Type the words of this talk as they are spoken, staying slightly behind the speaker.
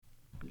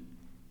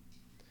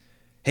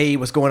Hey,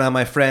 what's going on,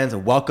 my friends?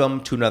 Welcome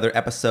to another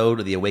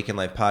episode of the Awaken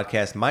Life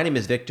Podcast. My name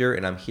is Victor,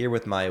 and I'm here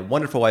with my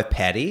wonderful wife,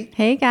 Patty.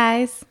 Hey,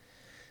 guys.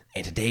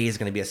 And today is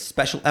going to be a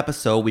special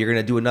episode. We're going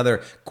to do another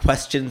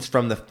questions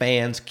from the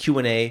fans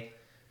Q&A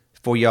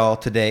for y'all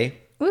today.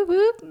 Whoop,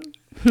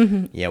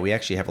 whoop. Yeah, we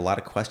actually have a lot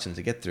of questions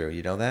to get through.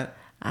 You know that?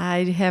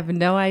 I have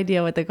no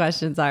idea what the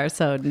questions are,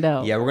 so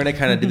no. Yeah, we're going to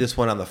kind of do this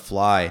one on the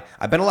fly.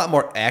 I've been a lot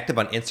more active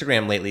on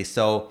Instagram lately,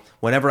 so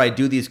whenever I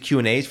do these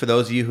Q&As, for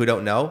those of you who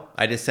don't know,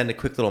 I just send a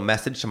quick little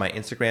message to my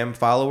Instagram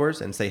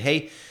followers and say,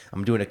 hey,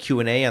 I'm doing a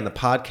Q&A on the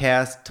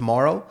podcast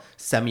tomorrow.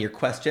 Send me your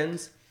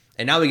questions.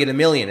 And now we get 1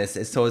 million.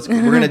 We're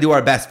going to do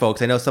our best,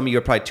 folks. I know some of you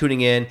are probably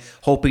tuning in,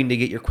 hoping to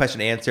get your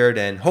question answered,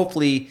 and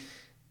hopefully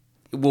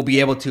we'll be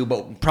able to,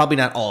 but probably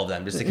not all of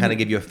them, just to kind of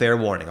give you a fair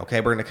warning, okay?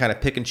 We're going to kind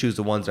of pick and choose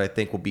the ones that I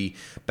think will be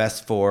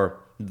best for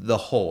the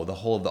whole of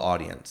the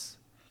audience.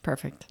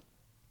 Perfect.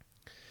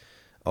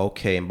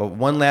 Okay, but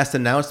one last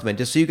announcement.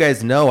 Just so you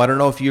guys know, I don't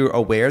know if you're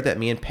aware that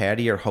me and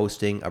Patty are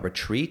hosting a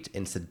retreat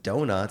in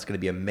Sedona. It's going to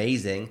be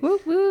amazing. Woo,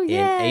 woo, in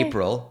yay.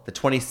 April, the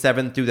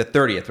 27th through the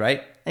 30th,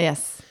 right?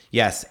 Yes.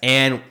 Yes,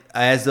 and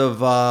as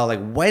of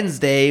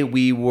Wednesday,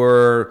 we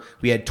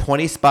had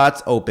 20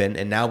 spots open,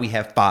 and now we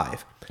have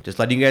 5. Just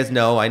letting you guys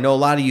know. I know a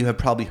lot of you have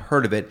probably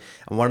heard of it.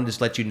 I want to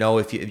just let you know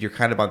if you're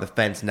kind of on the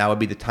fence, now would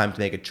be the time to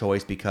make a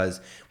choice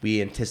because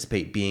we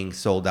anticipate being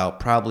sold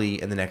out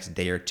probably in the next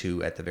day or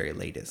two at the very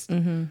latest.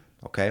 Mm-hmm.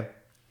 Okay?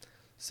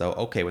 So,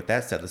 okay, with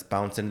that said, let's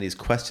bounce into these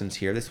questions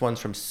here. This one's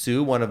from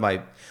Sue, one of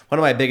my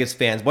biggest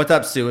fans. What's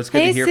up, Sue? It's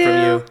good to hear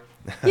from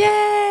you.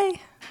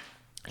 Yay!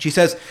 She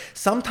says,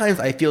 sometimes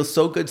I feel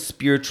so good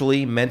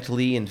spiritually,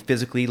 mentally, and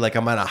physically, like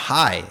I'm on a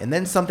high. And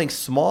then something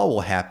small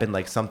will happen,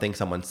 like something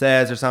someone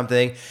says or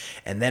something,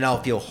 and then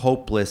I'll feel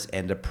hopeless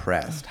and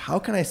depressed. How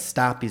can I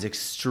stop these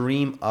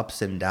extreme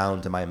ups and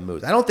downs in my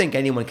moods? I don't think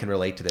anyone can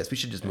relate to this. We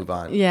should just move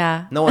on.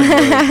 Yeah. No one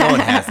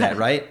has that,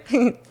 right?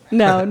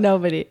 No,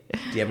 nobody. Do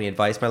you have any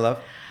advice, my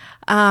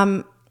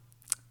love?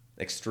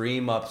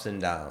 Extreme ups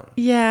and downs.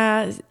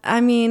 Yeah, I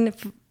mean,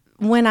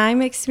 when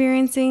I'm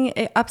experiencing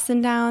ups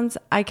and downs,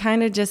 I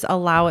kind of just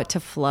allow it to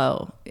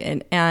flow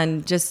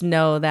and just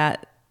know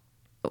that,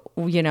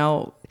 you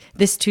know,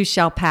 this too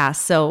shall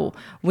pass. So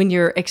when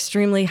you're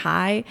extremely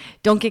high,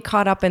 don't get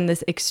caught up in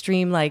this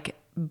extreme, like,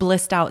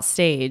 blissed out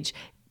stage.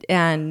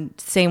 And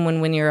same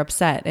when you're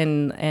upset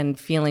and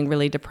feeling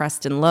really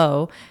depressed and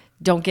low,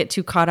 don't get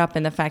too caught up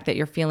in the fact that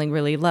you're feeling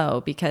really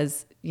low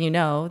because you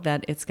know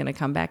that it's going to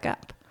come back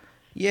up.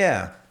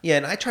 Yeah. Yeah,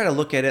 and I try to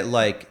look at it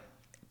like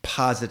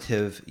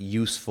positive,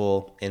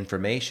 useful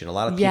information. A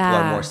lot of people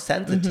are more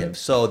sensitive, mm-hmm.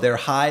 So their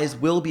highs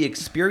will be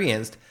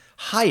experienced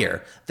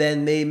higher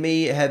than they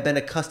may have been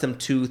accustomed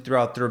to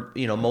throughout their,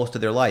 most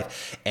of their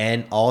life.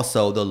 And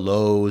also the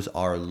lows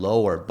are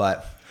lower,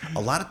 but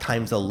a lot of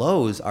times the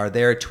lows are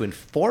there to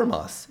inform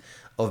us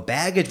of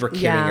baggage we're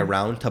carrying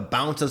around to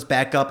bounce us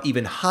back up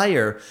even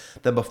higher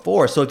than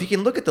before. So if you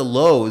can look at the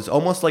lows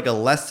almost like a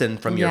lesson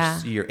from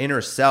your inner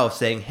self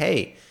saying,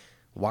 hey,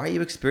 why are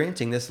you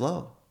experiencing this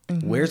low?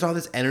 Mm-hmm. Where's all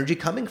this energy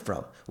coming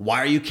from? Why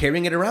are you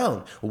carrying it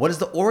around? What is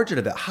the origin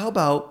of it? How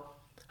about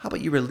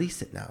you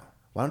release it now?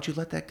 Why don't you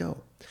let that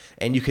go?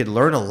 And you could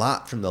learn a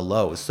lot from the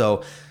lows.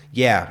 So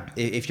yeah,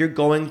 if you're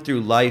going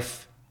through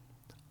life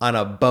on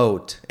a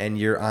boat and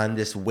you're on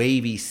this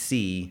wavy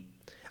sea,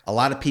 a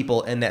lot of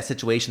people in that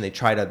situation,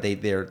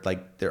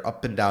 they're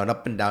up and down,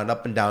 up and down,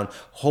 up and down,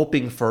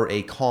 hoping for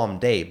a calm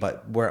day.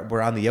 But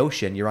we're on the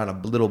ocean. You're on a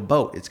little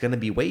boat. It's going to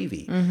be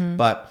wavy. Mm-hmm.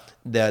 But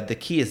the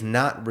key is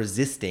not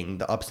resisting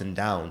the ups and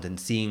downs and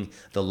seeing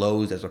the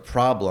lows as a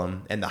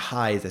problem and the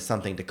highs as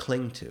something to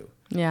cling to.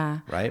 Yeah.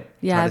 Right?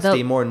 Yeah. Try to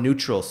stay more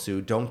neutral,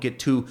 Sue. Don't get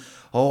too,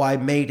 I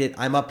made it.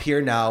 I'm up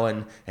here now.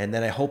 And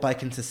then I hope I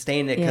can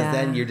sustain it because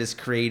then you're just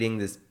creating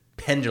this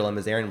pendulum,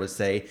 as Aaron would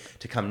say,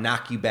 to come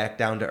knock you back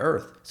down to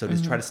earth. So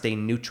just try to stay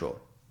neutral.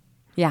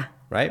 Yeah.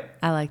 Right?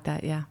 I like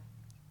that. Yeah.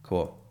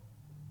 Cool.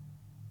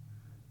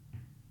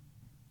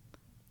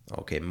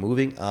 Okay,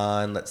 moving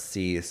on. Let's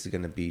see. This is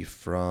going to be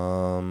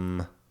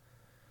from...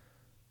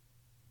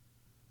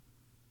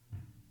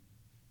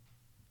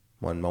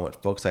 One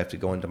moment, folks. I have to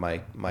go into my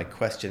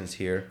questions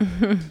here.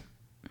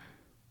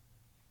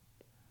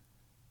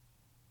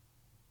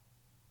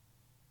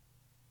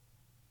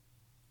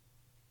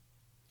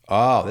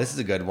 Oh, this is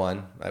a good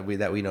one that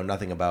we know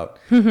nothing about.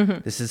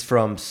 This is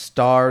from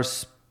Star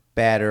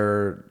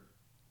Spattered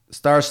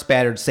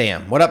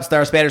Sam. What up,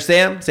 Star Spattered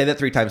Sam? Say that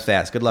 3 times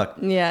fast. Good luck.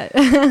 Yeah.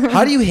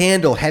 How do you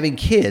handle having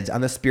kids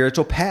on the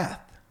spiritual path?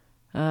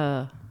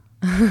 I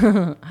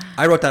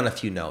wrote down a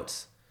few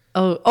notes.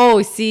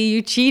 Oh, see,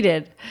 you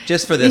cheated.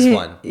 Just for this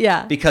one.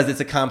 Yeah. Because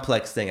it's a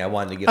complex thing. I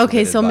wanted to give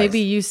Okay, so advice. maybe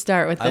you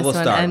start with this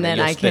one and then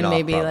I can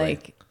maybe probably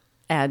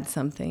add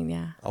something,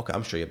 yeah. Okay,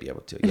 I'm sure you'll be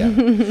able to,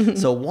 yeah.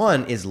 So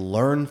one is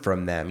learn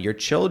from them. Your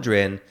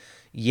children,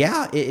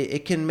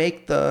 it can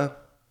make the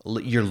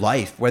your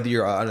life, whether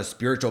you're on a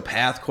spiritual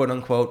path, quote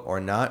unquote, or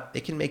not.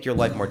 It can make your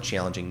life more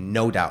challenging,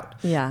 no doubt.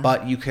 Yeah.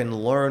 But you can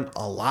learn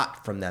a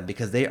lot from them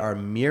because they are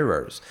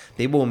mirrors.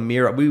 They will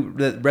mirror. We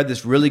read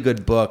this really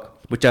good book,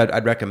 which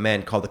I'd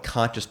recommend, called The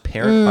Conscious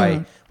Parent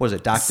by, what is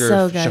it, Dr.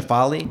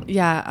 Shefali?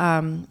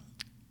 Yeah.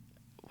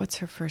 What's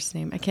her first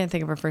name? I can't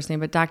think of her first name,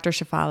 but Dr.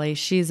 Shefali.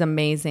 She's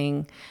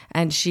amazing.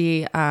 And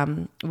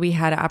we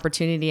had an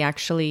opportunity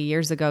actually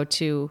years ago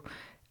to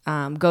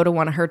go to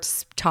one of her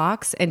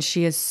talks, and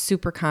she is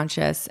super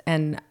conscious,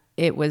 and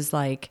it was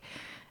like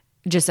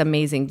just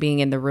amazing being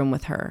in the room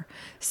with her.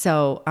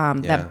 So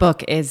that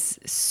book is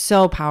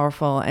so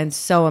powerful and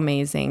so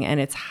amazing, and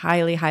it's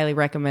highly, highly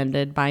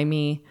recommended by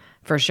me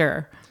for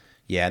sure.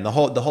 Yeah, and the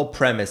whole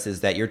premise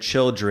is that your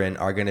children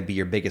are going to be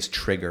your biggest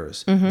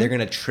triggers. Mm-hmm. They're going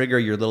to trigger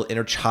your little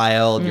inner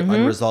child, your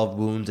unresolved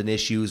wounds and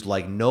issues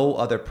like no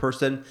other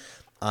person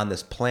on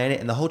this planet.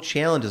 And the whole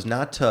challenge is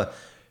not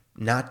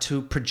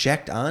to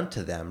project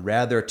onto them,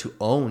 rather to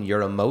own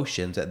your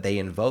emotions that they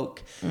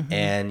invoke. Mm-hmm.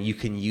 And you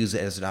can use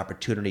it as an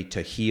opportunity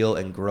to heal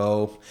and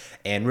grow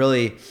and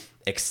really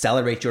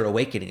accelerate your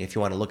awakening, if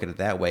you want to look at it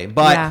that way.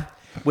 But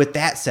with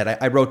that said,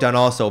 I wrote down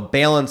also,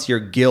 balance your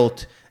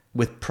guilt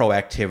with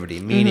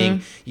proactivity,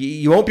 meaning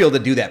you won't be able to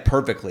do that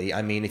perfectly.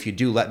 I mean, if you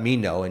do, let me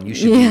know, and you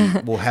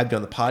should we'll have you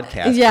on the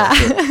podcast. Yeah.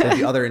 There'll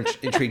be other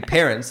intrigued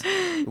parents.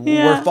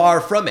 We're far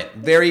from it.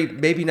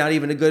 Maybe not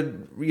even a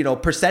good,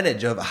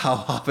 percentage of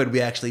how often we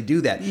actually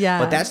do that. Yeah.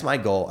 But that's my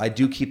goal. I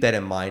do keep that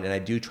in mind, and I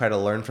do try to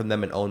learn from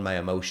them and own my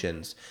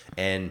emotions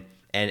and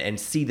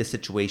see the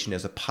situation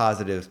as a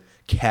positive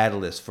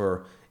catalyst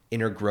for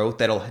inner growth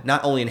that'll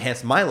not only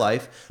enhance my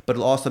life, but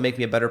it'll also make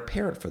me a better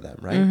parent for them,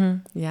 right?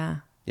 Mm-hmm. Yeah.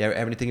 Yeah,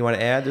 have anything you want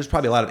to add? There's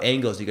probably a lot of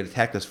angles you could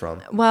attack this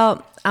from.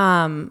 Well,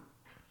 I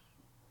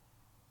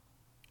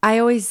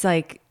always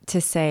like to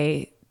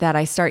say that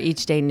I start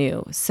each day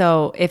new.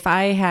 So if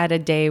I had a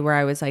day where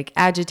I was like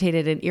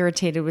agitated and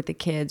irritated with the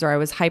kids, or I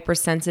was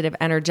hypersensitive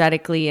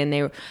energetically,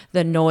 and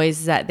the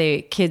noise that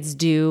the kids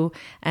do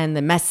and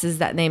the messes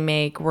that they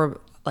make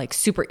were like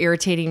super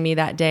irritating me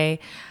that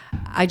day,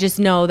 I just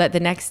know that the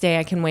next day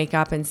I can wake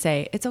up and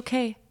say, it's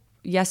okay.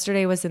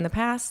 Yesterday was in the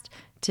past.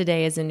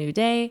 Today is a new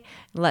day.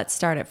 Let's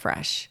start it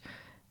fresh.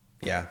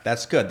 Yeah,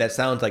 that's good. That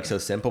sounds like so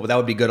simple, but that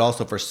would be good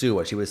also for Sue,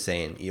 what she was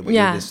saying. What you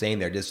were just saying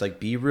there, just like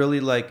be really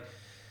like,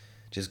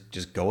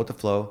 just go with the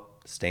flow,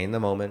 stay in the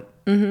moment.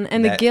 Mm-hmm.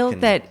 And the guilt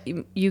that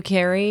you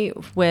carry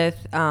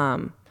with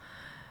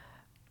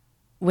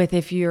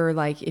if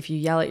you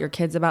yell at your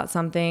kids about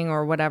something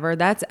or whatever,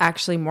 that's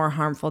actually more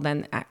harmful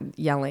than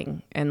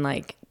yelling and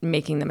like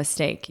making the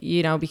mistake,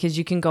 because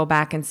you can go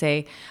back and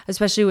say,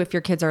 especially if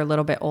your kids are a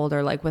little bit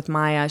older, like with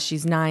Maya,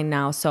 she's 9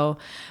 now. So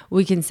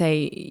we can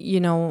say,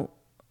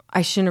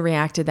 I shouldn't have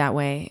reacted that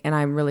way, and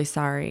I'm really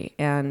sorry.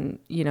 And,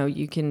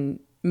 you can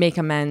make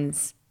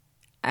amends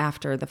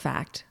after the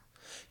fact.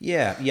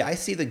 Yeah. I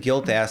see the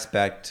guilt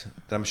aspect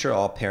that I'm sure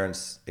all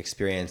parents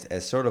experience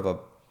as sort of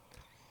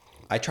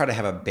I try to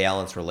have a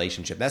balanced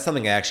relationship. That's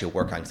something I actually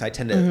work on, because I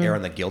tend to err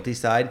on the guilty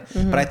side.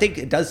 Mm-hmm. But I think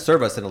it does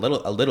serve us in a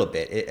little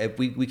bit.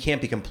 We can't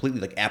be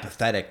completely like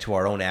apathetic to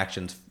our own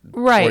actions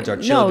towards our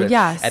children. No,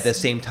 yes. At the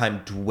same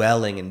time,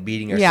 dwelling and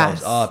beating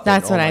ourselves up.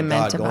 That's and, what I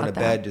meant about going to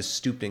bed just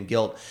stooped in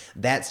guilt.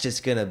 That's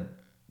just gonna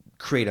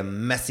create a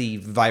messy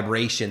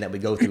vibration that we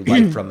go through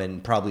life from,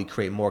 and probably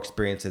create more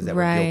experiences that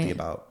we're guilty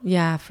about.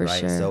 Yeah, for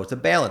sure. So it's a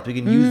balance. We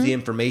can use the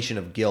information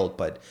of guilt,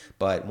 but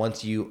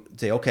once you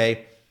say,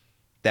 okay,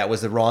 that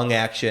was the wrong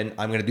action,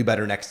 I'm going to do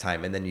better next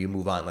time, and then you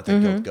move on. Let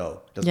that guilt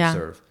go. It doesn't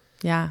serve.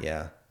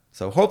 Yeah.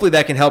 So hopefully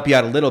that can help you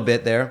out a little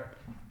bit there.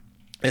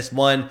 This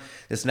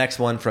next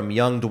one from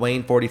Young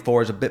Dwayne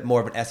 44 is a bit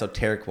more of an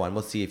esoteric one.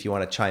 We'll see if you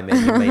want to chime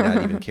in. You may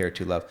not even care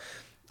to, love.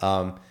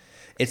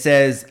 It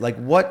says, like,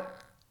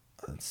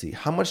 let's see,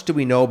 how much do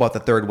we know about the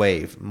third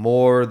wave?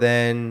 More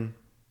than...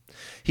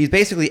 He's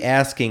basically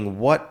asking,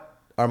 what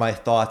are my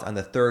thoughts on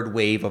the third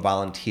wave of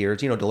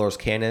volunteers? Dolores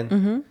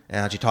Cannon,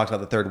 and how she talks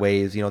about the third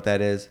waves. You know what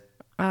that is?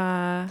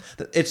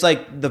 It's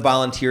like the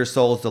volunteer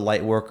souls, the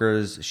light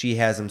workers. She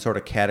has them sort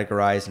of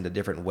categorized into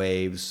different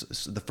waves.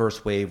 So the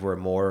first wave were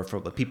more for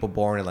the people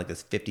born in like the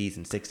 50s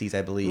and 60s,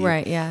 I believe.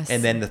 Right, yes.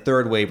 And then the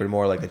third wave were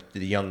more like the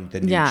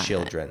new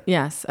children.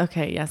 Yes,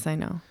 okay, yes, I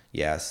know.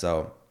 Yeah,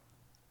 so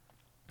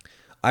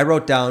I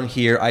wrote down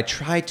here, I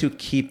try to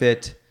keep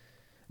it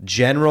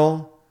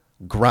general,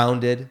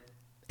 grounded,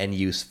 and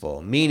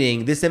useful,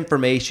 meaning this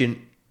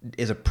information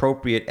is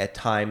appropriate at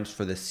times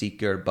for the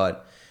seeker,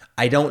 but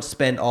I don't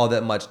spend all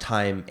that much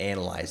time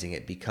analyzing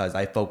it because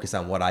I focus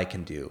on what I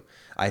can do.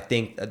 I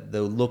think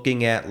the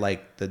looking at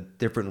like the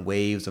different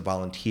waves of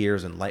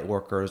volunteers and light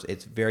workers,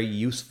 it's very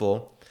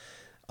useful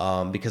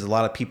because a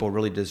lot of people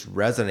really just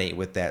resonate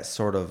with that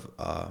sort of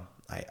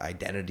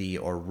identity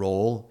or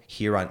role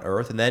here on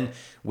Earth. And then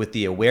with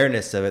the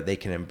awareness of it, they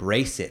can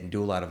embrace it and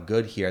do a lot of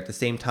good here. At the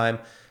same time,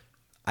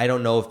 I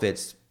don't know if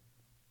it's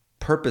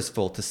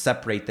purposeful to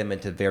separate them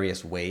into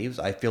various waves.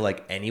 I feel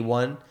like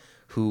anyone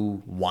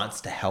who wants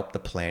to help the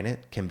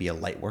planet can be a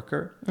light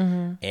worker.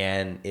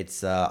 And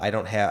it's,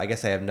 I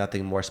guess I have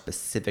nothing more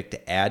specific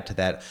to add to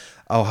that.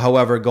 Oh,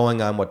 however,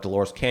 going on what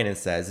Dolores Cannon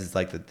says is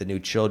like the new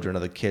children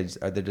of the kids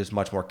they're just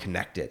much more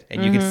connected.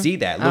 And you can see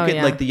that. Look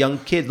at like the young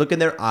kids, look in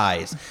their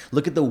eyes,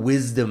 look at the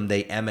wisdom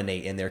they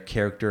emanate in their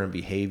character and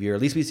behavior.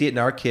 At least we see it in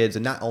our kids,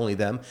 and not only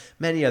them,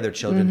 many other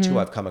children too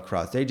I've come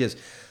across.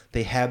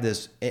 They have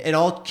this, and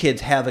all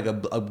kids have like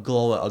a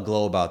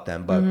glow about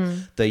them, but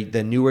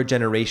the newer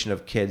generation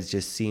of kids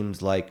just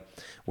seems like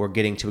we're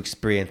getting to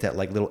experience that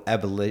like little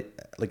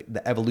like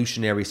the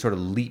evolutionary sort of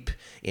leap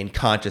in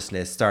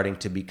consciousness starting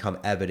to become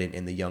evident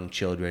in the young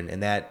children.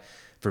 And that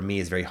for me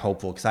is very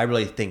hopeful, because I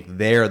really think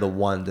they're the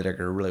ones that are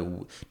going to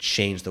really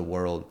change the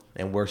world,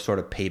 and we're sort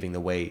of paving the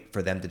way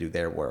for them to do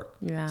their work.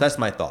 Yeah. So that's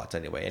my thoughts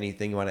anyway.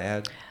 Anything you want to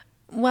add?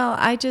 Well,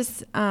 I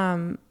just,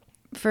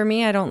 for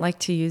me, I don't like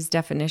to use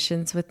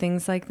definitions with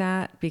things like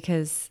that,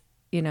 because,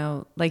 you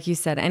know, like you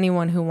said,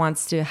 anyone who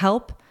wants to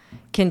help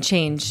can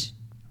change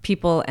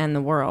people and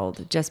the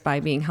world just by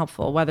being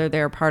helpful, whether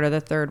they're part of the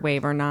third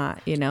wave or not,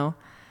 you know?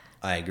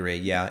 I agree.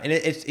 Yeah. And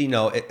it's, you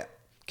know,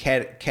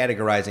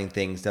 categorizing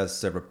things does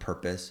serve a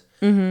purpose,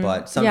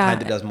 but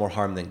sometimes it does more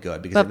harm than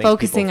good, because but it makes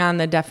focusing on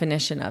the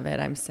definition of it,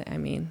 I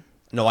mean.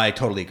 No, I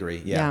totally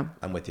agree. Yeah.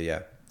 I'm with you.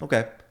 Yeah.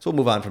 Okay. So we'll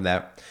move on from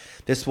that.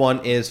 This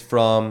one is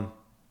from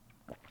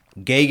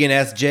Gagan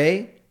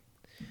SJ.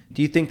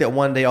 Do you think that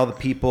one day all the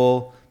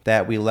people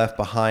that we left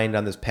behind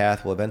on this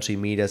path will eventually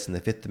meet us in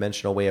the fifth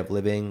dimensional way of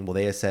living? Will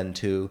they ascend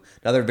too?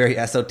 Another very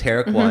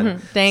esoteric one.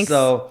 Thanks.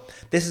 So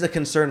this is a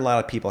concern a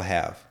lot of people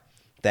have,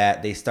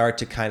 that they start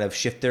to kind of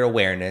shift their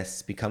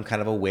awareness, become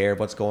kind of aware of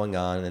what's going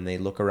on, and they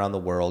look around the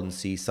world and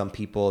see some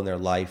people in their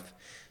life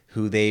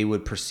who they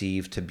would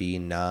perceive to be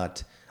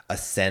not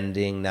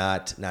ascending,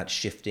 not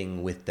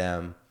shifting with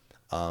them.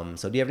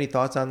 So do you have any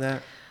thoughts on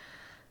that?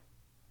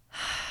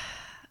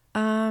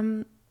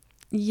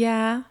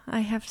 Yeah, I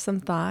have some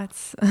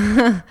thoughts.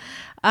 Care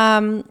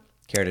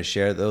to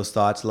share those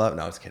thoughts, love?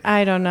 No, I was kidding.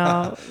 I don't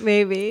know.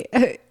 Maybe.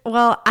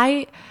 Well,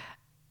 I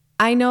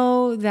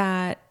know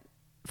that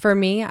for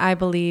me, I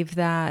believe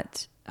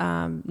that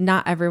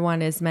not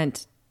everyone is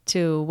meant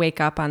to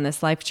wake up on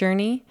this life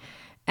journey,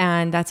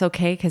 and that's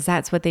okay, because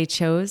that's what they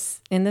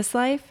chose in this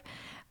life.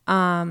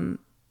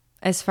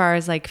 As far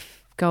as like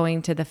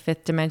going to the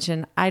fifth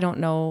dimension, I don't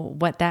know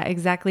what that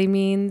exactly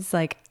means.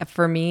 Like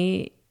for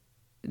me,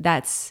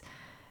 that's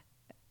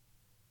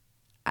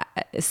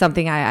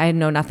something I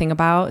know nothing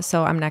about,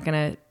 so I'm not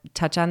going to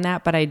touch on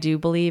that. But I do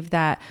believe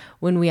that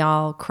when we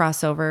all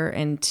cross over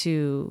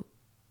into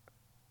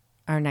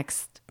our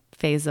next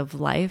phase of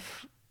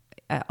life,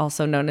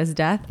 also known as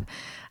death,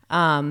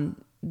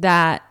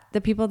 that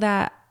the people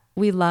that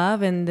we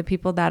love and the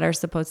people that are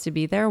supposed to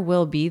be there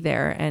will be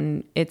there.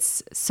 And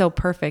it's so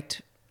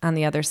perfect on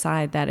the other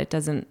side that it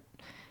doesn't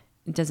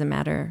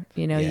matter.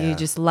 You know, you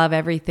just love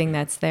everything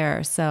that's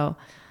there. So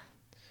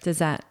does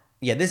that...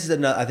 Yeah, this is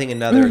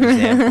another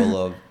example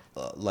of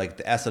like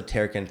the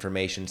esoteric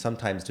information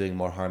sometimes doing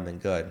more harm than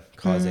good,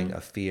 causing a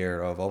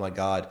fear of, oh my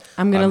God,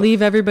 I'm going to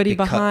leave everybody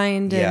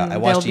behind. Yeah, I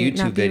watched a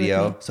YouTube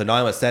video, so now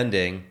I'm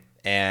ascending,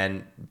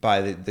 and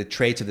by the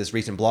traits of this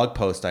recent blog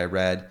post I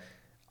read,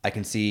 I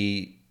can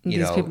see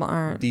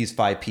these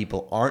 5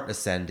 people aren't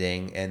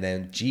ascending, and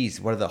then geez,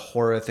 what are the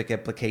horrific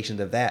implications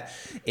of that?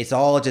 It's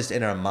all just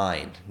in our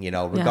mind, you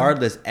know.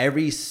 Regardless,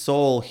 every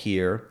soul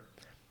here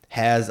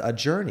has a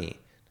journey.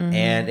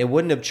 And it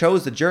wouldn't have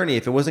chose the journey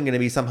if it wasn't going to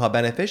be somehow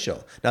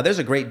beneficial. Now, there's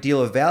a great deal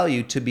of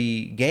value to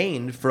be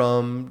gained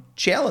from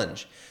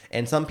challenge.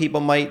 And some people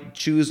might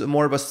choose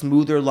more of a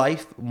smoother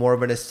life, more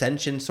of an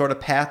ascension sort of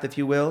path, if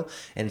you will.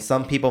 And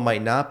some people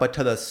might not. But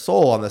to the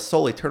soul, on the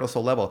soul, eternal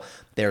soul level,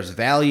 there's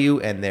value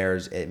and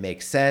it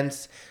makes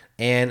sense.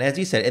 And as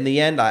you said, in the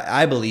end,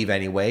 I believe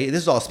anyway,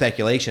 this is all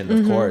speculation,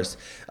 of course,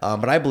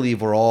 but I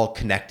believe we're all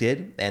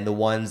connected. And the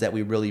ones that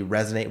we really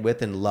resonate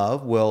with and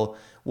love will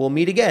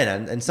meet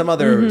again and some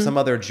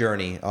other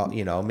journey,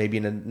 you know, maybe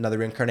in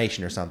another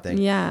incarnation or something.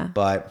 Yeah.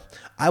 But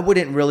I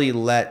wouldn't really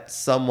let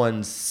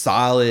someone's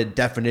solid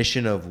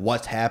definition of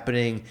what's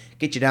happening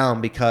get you down,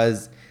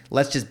 because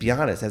let's just be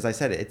honest. As I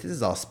said, this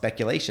is all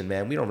speculation,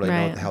 man. We don't really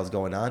know what the hell's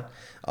going on.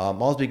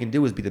 All we can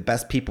do is be the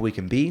best people we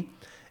can be,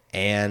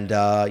 and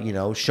you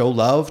know, show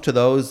love to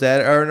those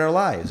that are in our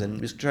lives,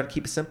 and just try to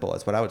keep it simple.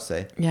 That's what I would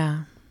say.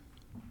 Yeah.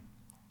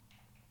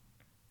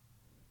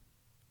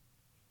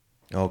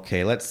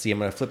 Okay, let's see. I'm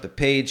going to flip the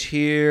page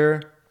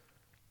here.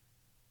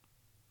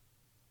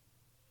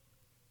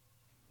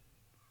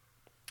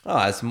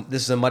 This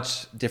is a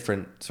much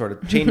different sort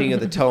of changing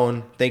of the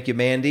tone. Thank you,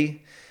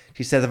 Mandy.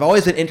 She says, I've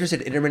always been interested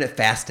in intermittent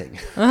fasting.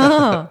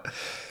 Oh.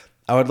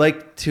 I would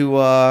like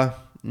to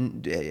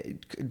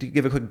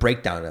give a quick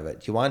breakdown of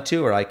it. Do you want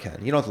to, or I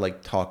can? You don't have to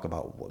like talk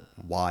about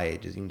why.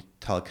 Just you can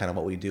tell kind of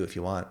what we do if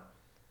you want.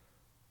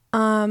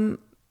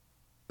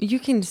 You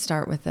can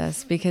start with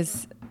this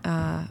because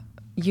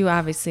you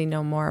obviously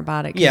know more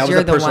about it. Yeah, I was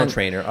a personal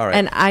trainer. All right.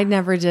 And I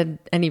never did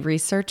any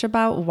research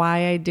about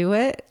why I do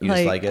it. You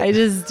just like it? I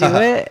just do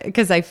it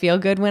because I feel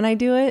good when I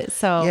do it.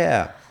 So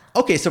yeah.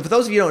 Okay, so for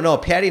those of you who don't know,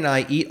 Patty and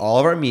I eat all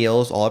of our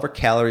meals, all of our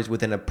calories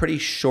within a pretty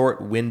short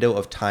window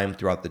of time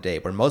throughout the day.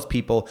 Where most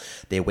people,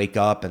 they wake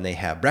up and they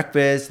have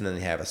breakfast, and then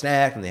they have a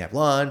snack, and they have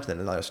lunch, then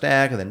another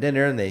snack, and then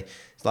dinner, and a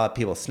lot of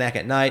people snack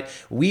at night.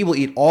 We will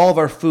eat all of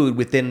our food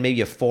within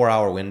maybe a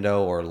 4-hour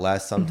window or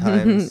less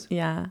sometimes.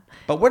 Yeah.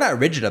 But we're not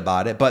rigid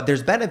about it. But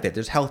there's benefit.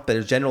 There's health.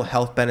 There's general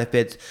health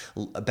benefits,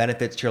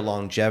 benefits to your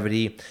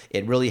longevity.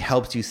 It really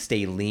helps you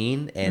stay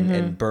lean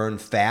and burn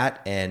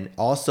fat, and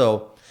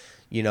also,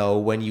 you know,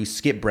 when you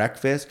skip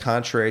breakfast,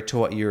 contrary to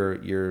what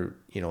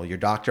your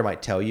doctor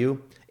might tell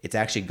you, it's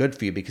actually good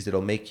for you because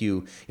it'll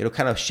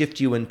kind of shift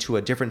you into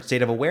a different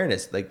state of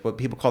awareness, like what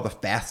people call the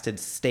fasted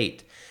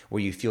state,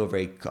 where you feel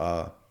very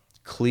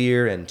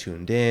clear and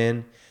tuned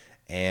in.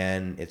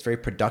 And it's very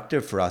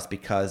productive for us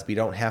because we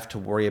don't have to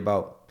worry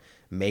about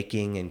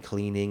making and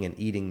cleaning and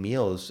eating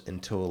meals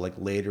until like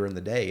later in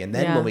the day. And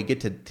then when we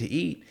get to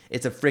eat,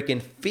 it's a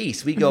freaking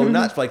feast. We go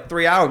nuts for like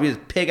 3 hours. We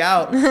just pig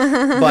out.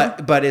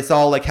 but it's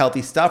all like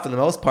healthy stuff for the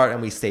most part,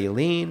 and we stay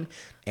lean.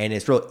 And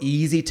it's real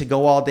easy to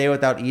go all day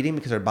without eating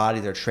because our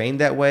bodies are trained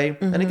that way.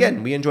 And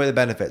again, we enjoy the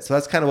benefits. So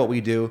that's kind of what we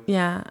do.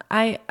 Yeah.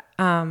 I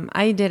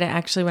did it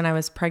actually when I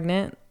was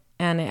pregnant,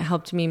 and it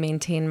helped me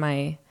maintain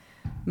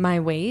my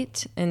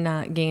weight and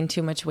not gain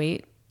too much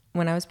weight.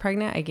 When I was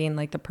pregnant, I gained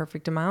like the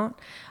perfect amount.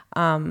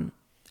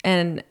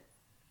 And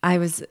I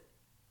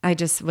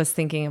just was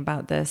thinking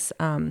about this.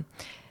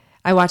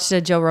 I watched a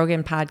Joe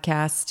Rogan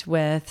podcast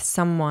with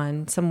some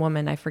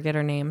woman, I forget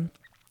her name.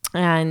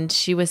 And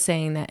she was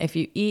saying that if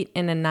you eat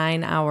in a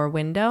 9-hour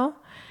window,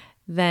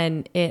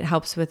 then it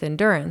helps with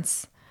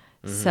endurance.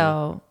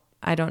 So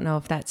I don't know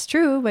if that's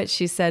true, but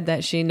she said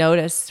that she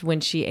noticed when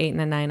she ate in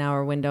a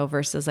 9-hour window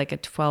versus like a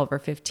 12 or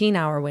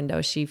 15-hour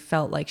window, she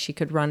felt like she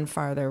could run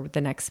farther the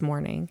next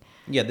morning.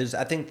 Yeah,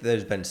 I think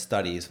there's been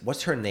studies.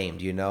 What's her name?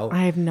 Do you know?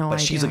 I have no idea.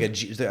 But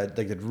she's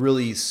like a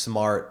really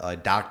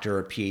smart doctor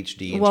or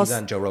PhD, and she's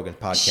on Joe Rogan's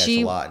podcast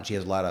a lot, and she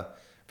has a lot of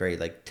very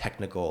like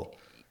technical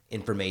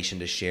information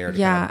to share to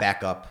kind of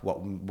back up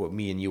what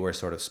me and you were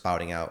sort of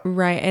spouting out.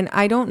 Right, and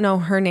I don't know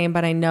her name,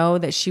 but I know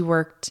that she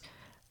worked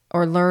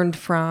or learned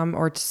from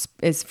or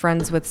is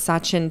friends with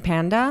Sachin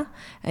Panda,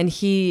 and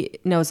he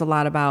knows a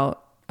lot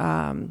about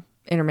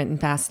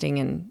intermittent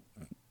fasting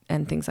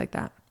and things like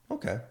that.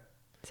 Okay.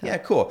 So. Yeah,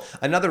 cool.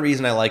 Another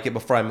reason I like it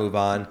before I move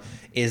on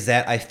is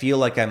that I feel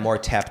like I'm more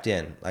tapped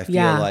in. I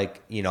feel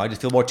like, I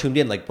just feel more tuned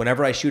in. Like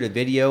whenever I shoot a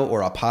video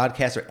or a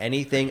podcast or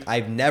anything,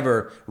 I've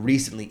never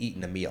recently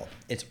eaten a meal.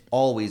 It's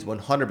always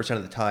 100%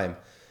 of the time,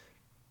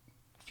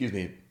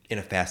 in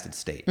a fasted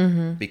state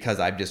because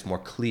I'm just more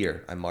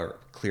clear. I'm more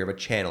clear of a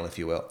channel, if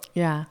you will.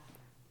 Yeah.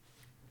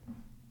 And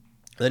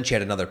then she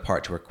had another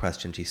part to her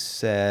question. She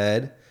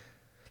said,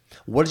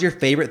 what is your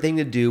favorite thing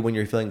to do when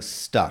you're feeling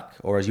stuck,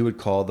 or as you would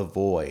call the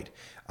void?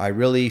 I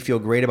really feel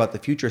great about the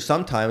future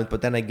sometimes,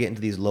 but then I get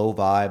into these low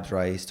vibes where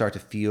I start to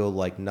feel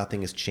like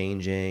nothing is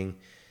changing,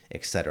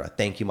 etc.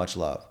 Thank you, much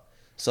love.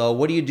 So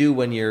what do you do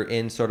when you're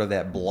in sort of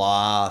that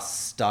blah,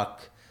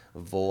 stuck,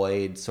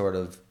 void sort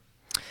of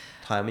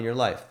time in your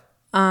life?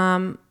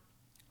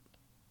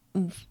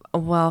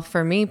 Well,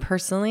 for me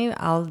personally,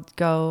 I'll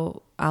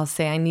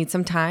say I need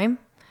some time,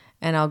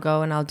 and I'll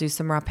go and I'll do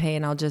some rapé,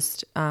 and I'll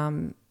just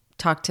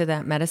talk to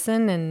that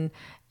medicine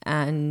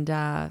and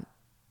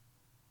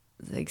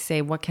like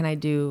say, what can I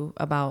do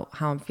about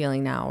how I'm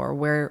feeling now, or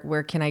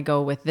where can I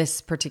go with this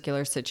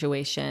particular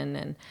situation?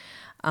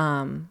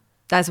 And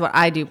that's what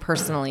I do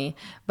personally,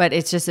 but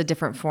it's just a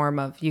different form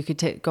of, you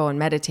could go and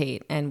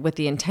meditate, and with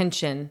the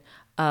intention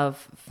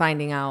of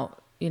finding out,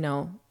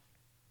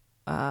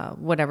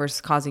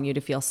 whatever's causing you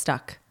to feel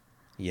stuck.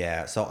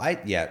 Yeah. So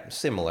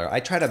similar. I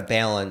try to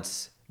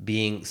balance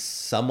being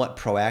somewhat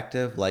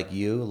proactive like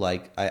you.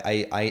 Like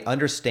I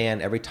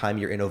understand every time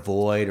you're in a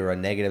void or a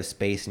negative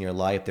space in your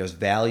life, there's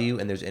value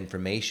and there's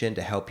information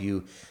to help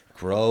you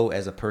grow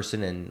as a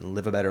person and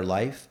live a better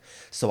life.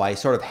 So I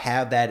sort of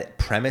have that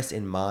premise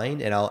in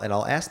mind, and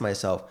I'll ask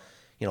myself,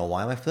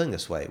 why am I feeling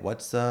this way? What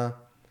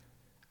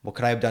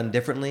could I have done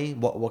differently?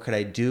 What could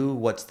I do?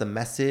 What's the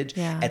message?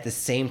 Yeah. At the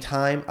same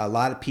time, a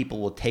lot of people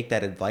will take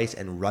that advice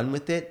and run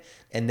with it,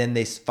 and then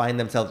they find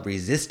themselves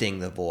resisting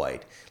the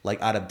void,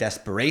 like out of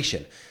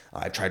desperation.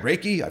 I've tried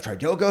Reiki, I've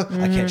tried yoga,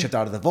 I can't shift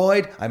out of the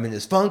void, I'm in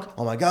this funk,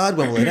 oh my God,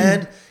 when will it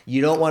end?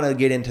 You don't want to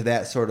get into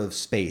that sort of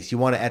space. You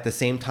want to, at the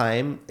same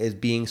time as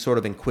being sort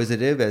of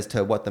inquisitive as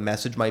to what the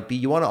message might be,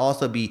 you want to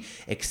also be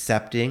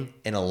accepting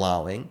and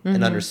allowing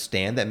and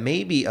understand that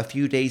maybe a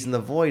few days in the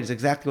void is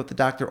exactly what the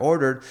doctor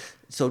ordered.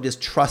 So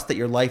just trust that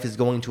your life is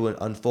going to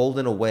unfold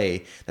in a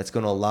way that's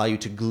going to allow you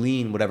to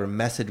glean whatever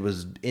message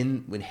was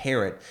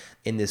inherent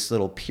in this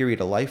little period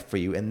of life for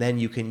you, and then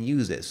you can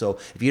use it. So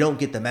if you don't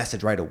get the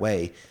message right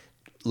away,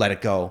 let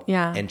it go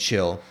and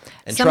chill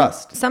and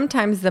trust.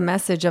 Sometimes the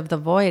message of the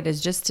void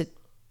is just to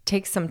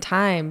take some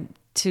time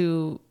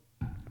to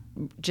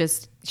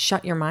just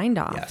shut your mind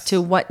off to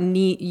what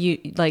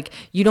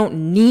you don't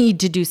need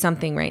to do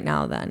something right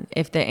now then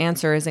if the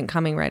answer isn't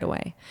coming right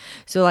away.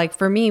 So like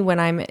for me, when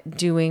I'm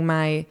doing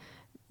my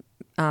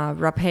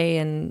rapé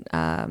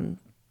and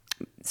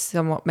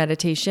somewhat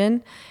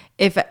meditation.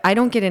 If I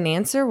don't get an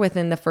answer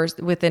within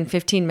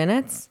 15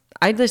 minutes,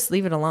 I just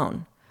leave it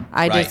alone.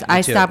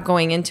 I stop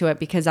going into it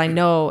because I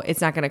know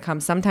it's not going to come.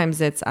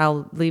 Sometimes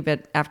I'll leave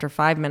it after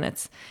 5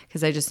 minutes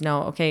because I just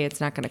know, okay,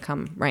 it's not going to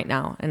come right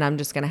now. And I'm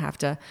just going to have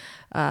to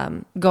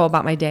go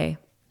about my day.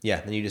 Yeah.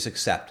 Then you just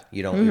accept.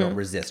 You don't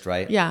resist,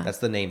 right? Yeah. That's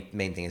the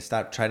main thing is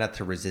try not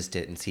to resist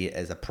it and see it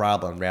as a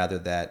problem, rather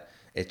that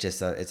it's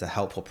just it's a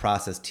helpful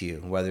process to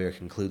you, whether it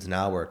concludes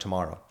now or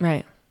tomorrow.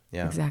 Right.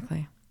 Yeah.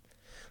 Exactly.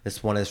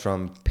 This one is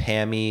from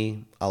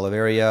Pammy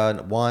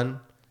Oliveria 1.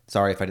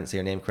 Sorry if I didn't say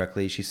your name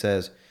correctly. She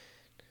says,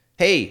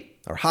 hey,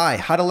 or hi,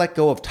 how to let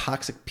go of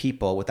toxic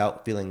people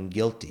without feeling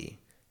guilty,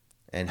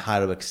 and how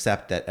to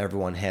accept that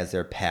everyone has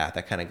their path.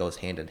 That kind of goes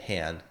hand in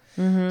hand.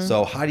 Mm-hmm.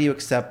 So how do you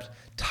accept,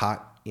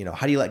 how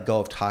do you let go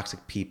of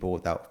toxic people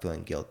without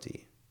feeling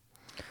guilty?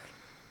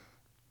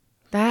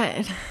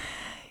 That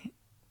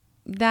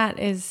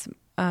is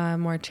a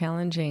more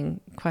challenging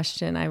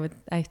question,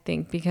 I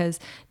think, because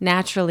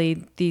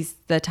naturally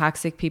the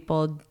toxic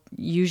people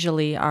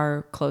usually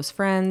are close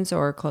friends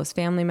or close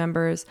family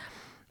members.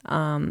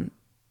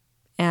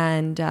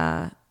 And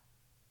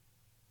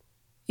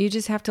you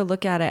just have to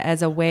look at it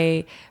as a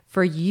way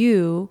for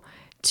you're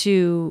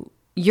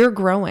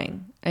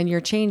growing and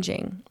you're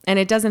changing. And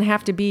it doesn't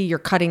have to be you're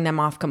cutting them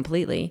off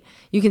completely.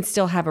 You can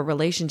still have a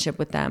relationship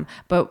with them,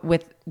 but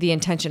with the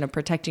intention of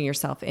protecting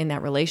yourself in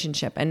that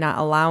relationship and not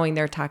allowing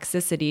their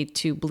toxicity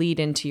to bleed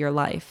into your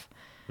life.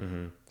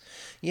 Mm-hmm.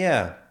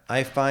 Yeah,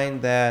 I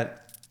find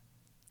that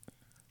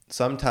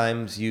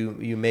sometimes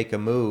you make a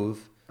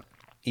move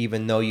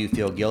even though you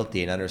feel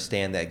guilty, and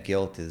understand that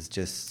guilt is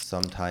just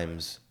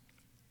sometimes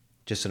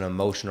just an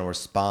emotional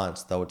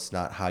response, though it's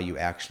not how you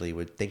actually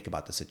would think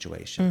about the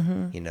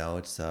situation. Mm-hmm.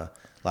 It's a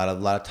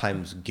lot of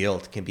times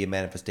guilt can be a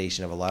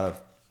manifestation of a lot of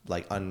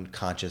like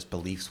unconscious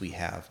beliefs we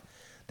have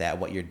that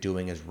what you're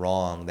doing is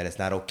wrong, that it's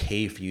not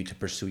okay for you to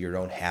pursue your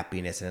own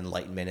happiness and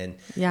enlightenment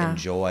and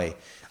joy.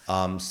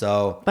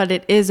 But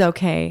it is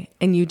okay,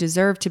 and you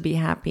deserve to be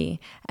happy,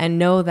 and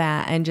know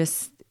that, and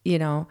just,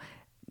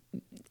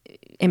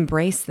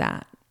 embrace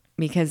that,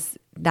 because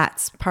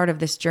that's part of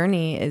this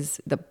journey. Is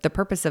the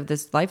purpose of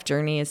this life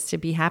journey is to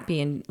be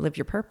happy and live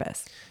your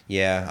purpose.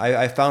 Yeah.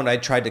 I found I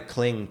tried to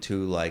cling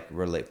to like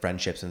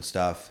friendships and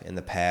stuff in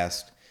the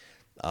past.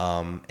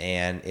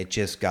 And it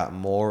just got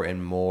more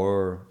and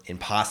more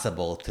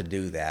impossible to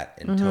do that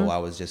until I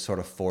was just sort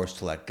of forced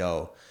to let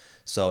go.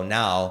 So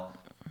now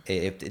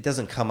it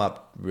doesn't come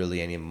up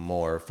really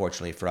anymore,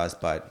 fortunately for us,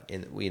 but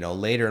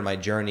later in my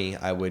journey,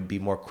 I would be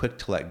more quick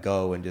to let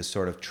go and just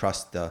sort of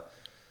trust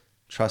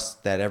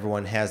that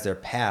everyone has their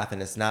path,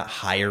 and it's not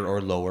higher or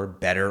lower,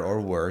 better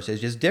or worse.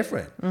 It's just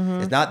different.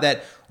 Mm-hmm. It's not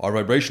that our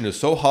vibration is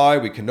so high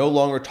we can no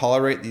longer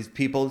tolerate these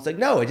people. It's like,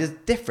 no, it's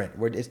just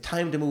different. It's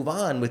time to move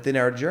on within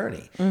our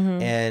journey.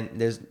 Mm-hmm. And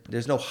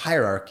there's no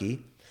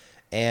hierarchy.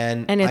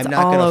 And it's I'm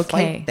not going to okay.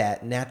 fight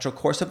that natural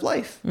course of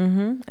life.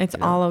 Mm-hmm. It's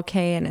all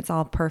okay, and it's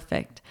all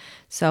perfect.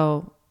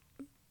 So,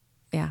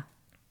 yeah.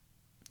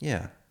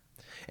 Yeah.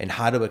 And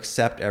how to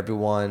accept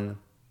everyone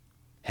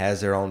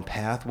has their own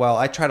path. Well,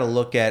 I try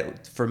to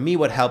for me,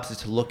 what helps is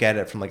to look at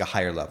it from like a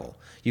higher level.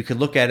 You could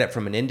look at it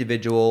from an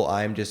individual.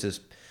 I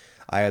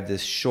have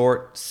this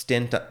short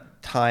stint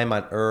time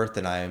on earth,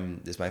 and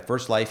this is my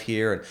first life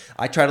here. And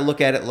I try to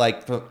look at it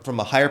like from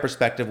a higher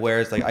perspective, where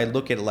it's like, I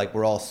look at it like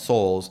we're all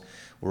souls.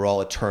 We're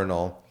all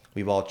eternal.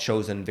 We've all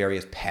chosen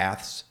various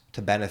paths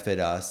to benefit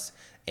us.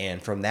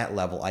 And from that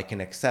level, I can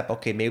accept,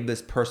 okay, maybe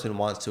this person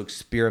wants to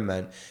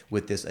experiment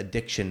with this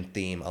addiction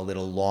theme a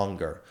little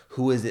longer.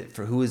 Who is it?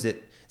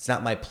 It's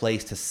not my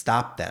place to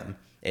stop them.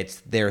 It's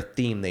their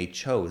theme they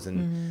chose.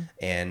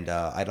 And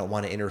I don't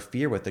want to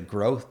interfere with the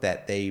growth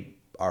that they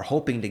are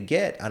hoping to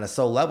get on a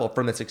soul level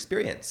from this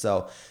experience.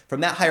 So from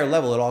that higher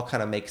level, it all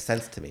kind of makes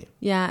sense to me.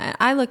 Yeah,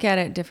 I look at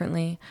it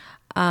differently.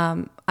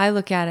 I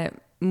look at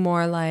it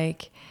more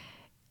like,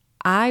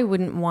 I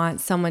wouldn't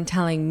want someone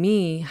telling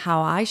me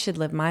how I should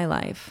live my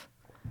life.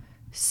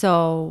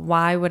 So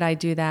why would I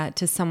do that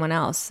to someone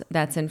else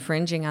that's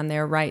infringing on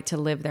their right to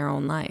live their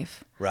own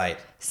life? Right.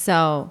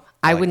 So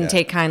I wouldn't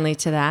take kindly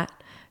to that.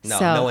 No,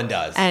 no one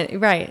does.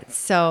 Right.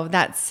 So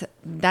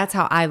that's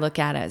how I look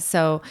at it.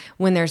 So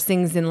when there's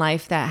things in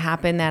life that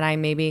happen that I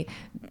maybe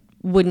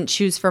wouldn't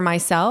choose for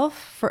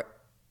myself,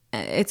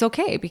 it's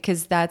okay,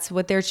 because that's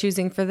what they're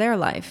choosing for their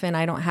life, and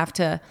I don't have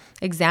to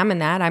examine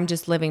that. I'm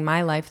just living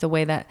my life the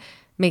way that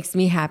makes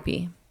me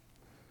happy.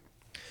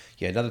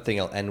 Yeah, another thing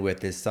I'll end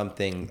with is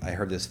something I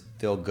heard this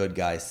Phil Good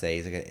guy say.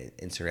 He's like an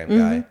Instagram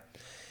guy.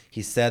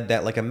 He said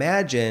that, like,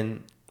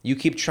 imagine you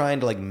keep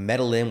trying to like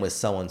meddle in with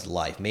someone's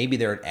life. Maybe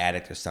they're an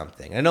addict or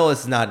something. I know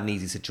this is not an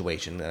easy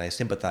situation, and I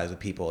sympathize with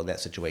people in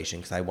that situation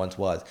because I once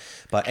was.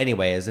 But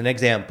anyway, as an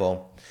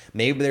example,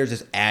 maybe there's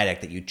this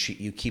addict that you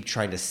keep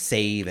trying to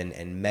save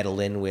and meddle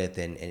in with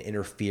and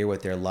interfere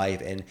with their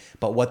life.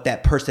 But what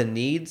that person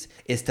needs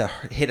is to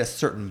hit a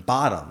certain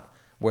bottom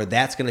where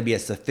that's going to be a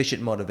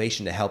sufficient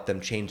motivation to help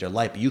them change their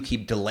life. But you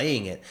keep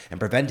delaying it and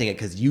preventing it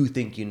because you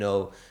think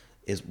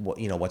is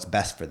what's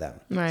best for them.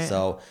 Right.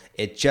 So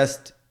it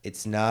just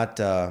it's not.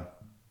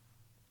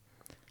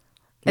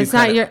 It's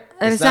not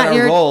our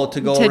your role to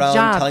go around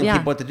job, telling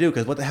people what to do,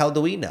 because what the hell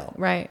do we know?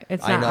 Right.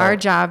 It's not our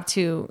job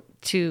to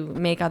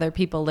make other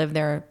people live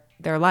their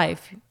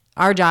life.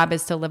 Our job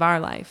is to live our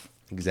life.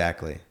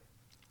 Exactly.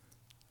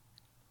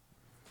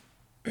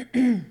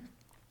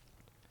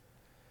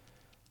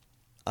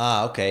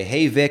 Okay.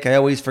 Hey, Vic, I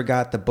always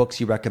forgot the books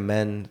you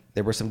recommend.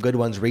 There were some good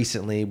ones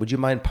recently. Would you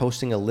mind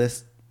posting a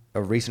list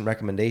of recent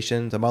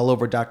recommendations? I'm all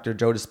over Dr.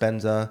 Joe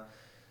Dispenza,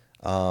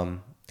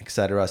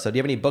 etc. So do you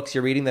have any books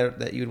you're reading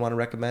that you'd want to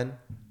recommend?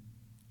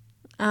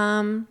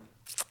 Well,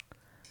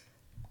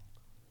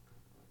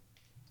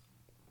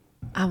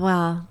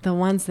 the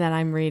ones that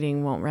I'm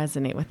reading won't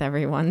resonate with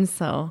everyone,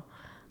 so...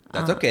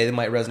 That's okay. They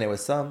might resonate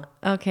with some.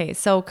 Okay,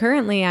 so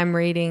currently I'm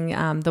reading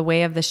The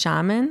Way of the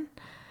Shaman.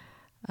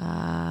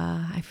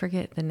 I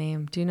forget the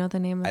name. Do you know the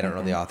name of it? I don't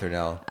know the author,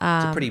 no.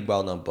 It's a pretty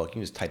well-known book. You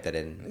can just type that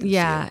in.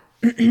 Yeah.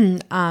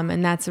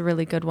 And that's a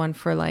really good one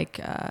for like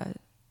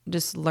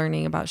just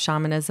learning about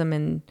shamanism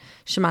and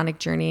shamanic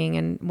journeying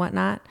and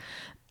whatnot.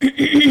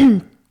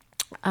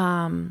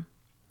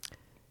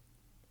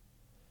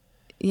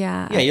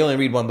 Yeah. Yeah, you only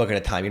read one book at a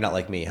time. You're not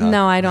like me, huh?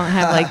 No, I don't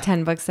have like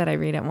 10 books that I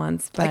read at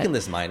once. But I can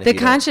list mine. The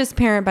Conscious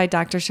Parent by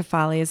Dr.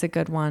 Shefali is a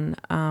good one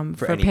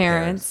for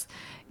parents.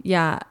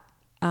 Yeah.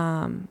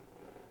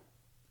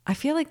 I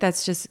feel like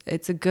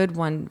it's a good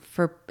one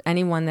for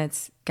anyone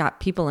that's got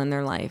people in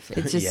their life.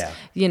 It's just,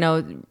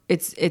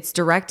 it's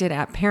directed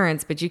at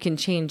parents, but you can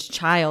change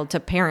child to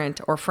parent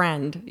or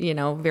friend,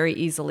 very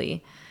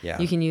easily. Yeah.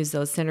 You can use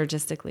those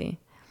synergistically.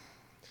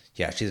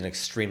 Yeah, she's an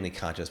extremely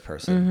conscious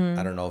person. Mm-hmm.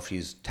 I don't know if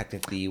she's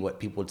technically what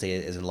people would say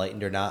is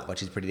enlightened or not, but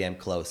she's pretty damn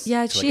close.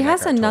 Yeah, she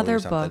has another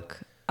book.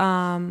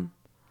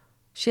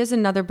 She has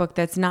another book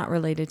that's not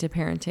related to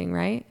parenting,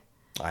 right?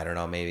 I don't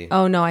know, maybe.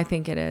 Oh, no, I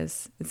think it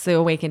is. It's The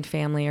Awakened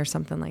Family or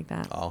something like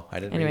that. Oh, I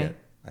didn't read it.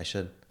 I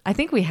should. I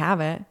think we have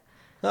it.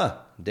 Huh,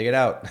 dig it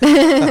out.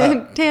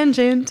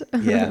 Tangent.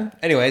 Yeah.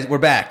 Anyways, we're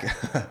back.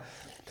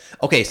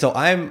 Okay, so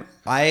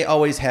I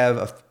always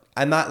have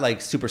I'm not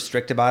like super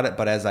strict about it,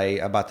 but as I'm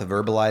about to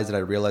verbalize it, I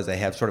realize I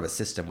have sort of a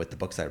system with the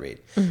books I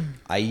read.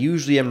 I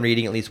usually am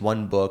reading at least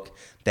one book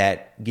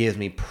that gives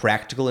me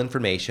practical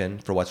information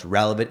for what's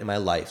relevant in my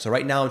life. So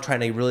right now I'm trying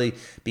to really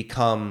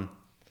become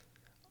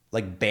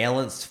like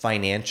balanced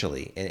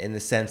financially in the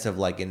sense of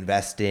like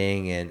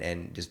investing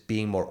and just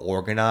being more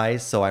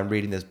organized. So I'm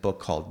reading this book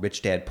called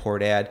Rich Dad, Poor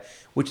Dad,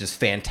 which is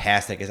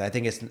fantastic. I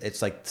think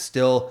it's like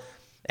still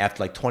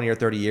after like 20 or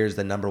 30 years,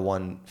 the number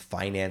one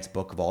finance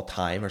book of all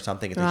time or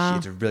something. It's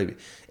a really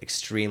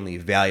extremely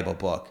valuable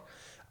book.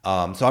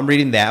 So I'm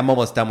reading that. I'm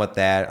almost done with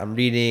that. I'm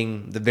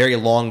reading the very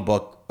long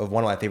book of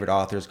one of my favorite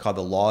authors called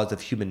The Laws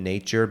of Human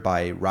Nature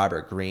by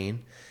Robert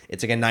Greene.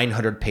 It's like a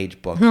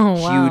 900-page book.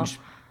 Oh, wow. Huge,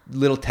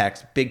 little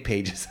text, big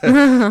pages.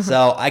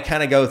 So I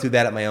kind of go through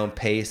that at my own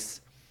pace.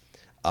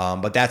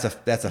 But that's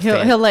a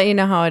he'll let you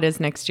know how it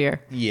is next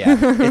year.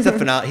 Yeah, he's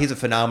a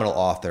phenomenal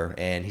author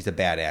and he's a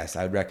badass.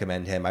 I would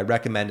recommend him. I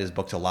recommend his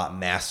books a lot.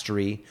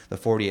 Mastery, The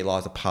 48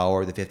 Laws of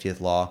Power, The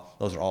 50th Law.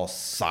 Those are all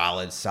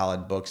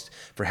solid books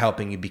for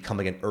helping you become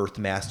like an earth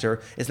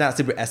master. It's not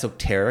super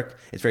esoteric.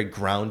 It's very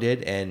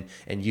grounded and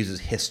uses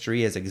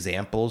history as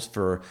examples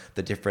for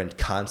the different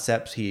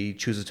concepts he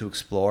chooses to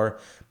explore.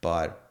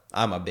 But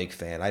I'm a big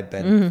fan.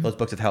 Those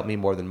books have helped me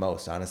more than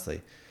most,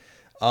 honestly.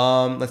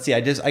 Let's see.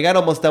 I got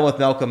almost done with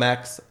Malcolm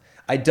X.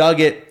 I dug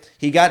it.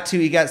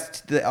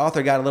 The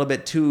author got a little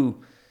bit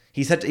too.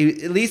 At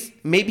least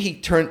maybe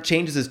he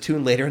changes his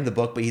tune later in the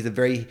book, but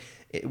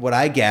what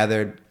I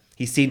gathered,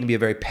 he seemed to be a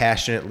very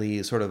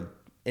passionately sort of,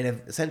 in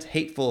a sense,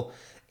 hateful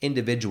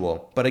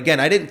individual. But again,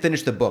 I didn't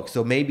finish the book,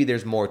 so maybe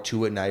there's more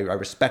to it, and I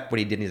respect what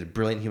he did. He's a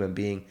brilliant human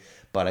being,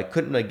 but I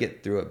couldn't really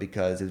get through it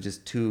because it was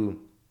just a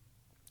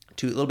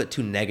little bit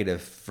too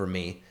negative for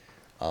me.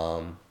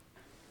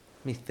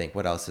 Let me think.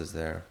 What else is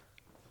there?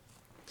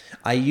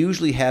 I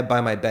usually have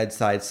by my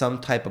bedside some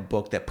type of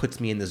book that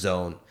puts me in the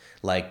zone,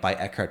 like by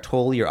Eckhart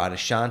Tolle or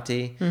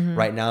Adyashanti. Mm-hmm.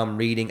 Right now I'm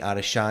reading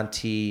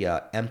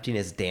Adyashanti,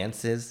 Emptiness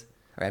Dances,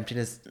 or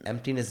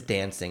Emptiness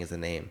Dancing is the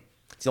name.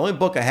 It's the only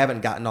book I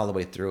haven't gotten all the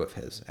way through of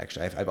his,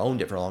 actually. I've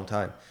owned it for a long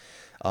time.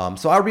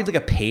 So I'll read like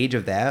a page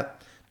of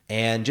that,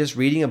 and just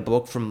reading a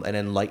book from an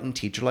enlightened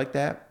teacher like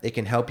that, it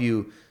can help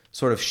you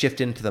sort of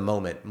shift into the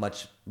moment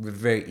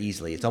very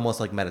easily. It's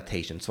almost like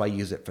meditation, so I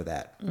use it for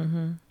that.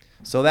 Mm-hmm.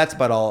 So that's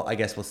about all I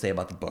guess we'll say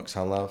about the books,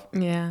 huh, love?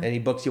 Yeah. Any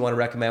books you want to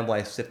recommend while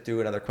I sift through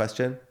another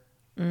question?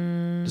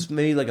 Just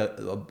maybe like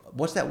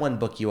what's that one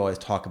book you always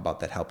talk about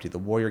that helped you? The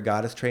Warrior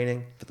Goddess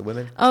Training for the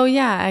women? Oh,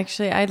 yeah.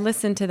 Actually, I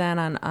listened to that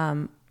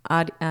on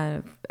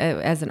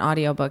as an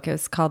audiobook. It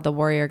was called The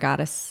Warrior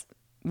Goddess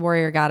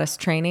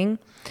Training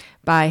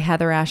by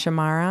Heather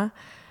Ashamara.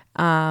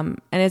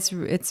 And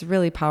it's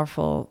really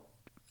powerful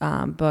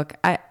book.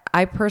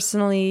 I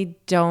personally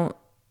don't.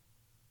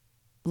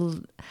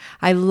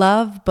 I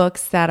love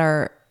books that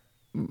are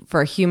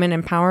for human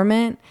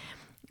empowerment,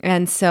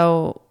 and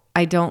so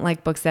I don't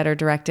like books that are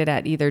directed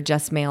at either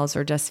just males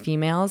or just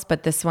females,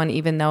 but this one,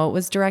 even though it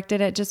was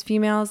directed at just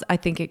females, I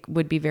think it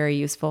would be very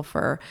useful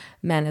for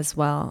men as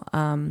well.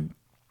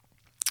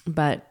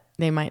 But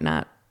they might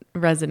not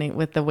resonate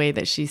with the way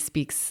that she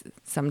speaks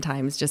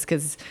sometimes just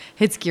because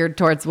it's geared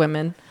towards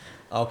women.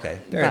 Okay,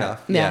 fair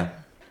enough. Yeah.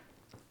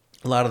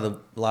 A lot of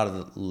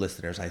the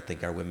listeners, I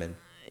think, are women.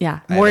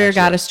 Yeah. Warrior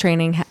Goddess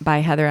Training by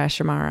Heather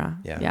Asher Mara.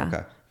 Yeah.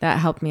 Okay. That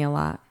helped me a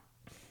lot.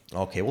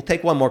 Okay, we'll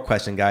take one more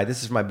question, guy.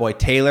 This is from my boy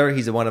Taylor.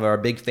 He's one of our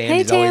big fans.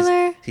 Hey,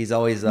 Taylor. He's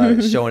always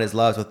showing his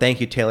love. So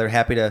thank you, Taylor.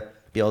 Happy to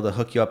be able to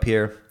hook you up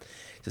here.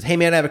 He says, hey,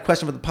 man, I have a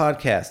question for the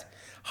podcast.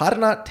 How to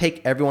not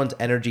take everyone's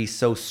energy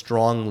so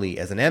strongly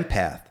as an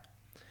empath?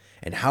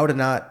 And how to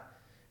not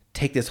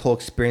take this whole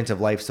experience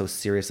of life so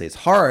seriously? It's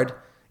hard.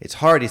 It's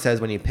hard, he says,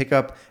 when you pick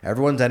up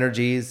everyone's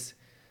energies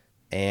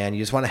and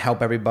you just want to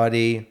help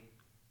everybody.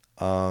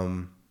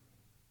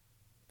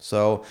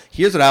 So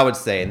here's what I would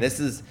say, and this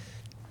is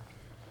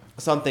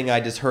something I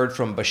just heard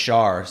from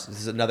Bashar.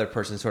 This is another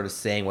person sort of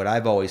saying what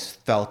I've always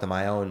felt in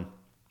my own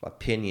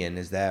opinion,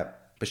 is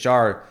that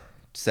Bashar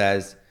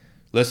says,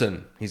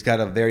 listen, he's got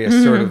a very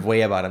assertive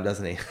way about him,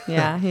 doesn't he?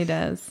 Yeah, he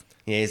does.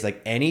 Yeah, he's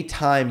like,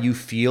 anytime you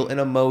feel an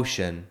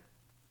emotion,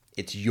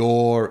 it's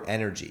your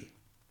energy.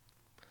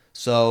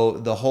 So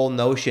the whole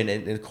notion,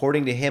 and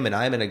according to him, and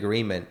I'm in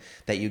agreement,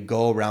 that you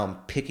go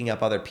around picking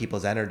up other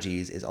people's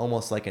energies is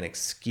almost like an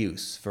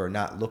excuse for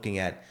not looking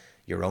at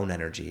your own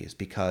energies,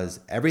 because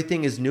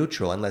everything is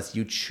neutral unless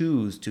you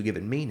choose to give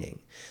it meaning.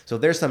 So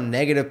if there's some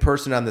negative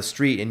person on the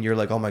street and you're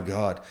like, oh my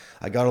God,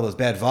 I got all those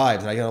bad vibes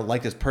and I don't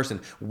like this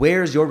person,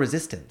 where's your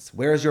resistance?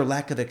 Where's your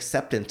lack of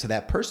acceptance to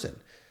that person?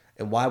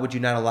 And why would you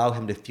not allow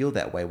him to feel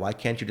that way? Why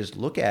can't you just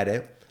look at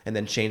it and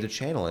then change the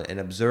channel and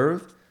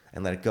observe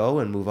and let it go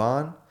and move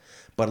on?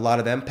 But a lot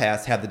of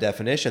empaths have the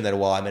definition that,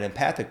 well, I'm an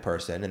empathic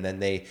person, and then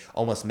they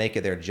almost make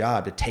it their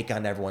job to take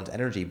on everyone's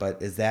energy.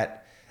 But is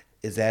that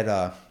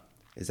a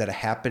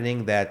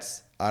happening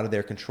that's out of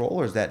their control,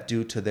 or is that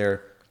due to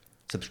their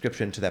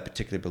subscription to that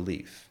particular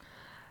belief?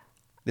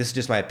 This is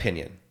just my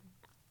opinion.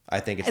 I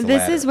think it's the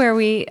latter. This is where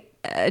we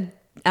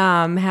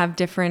have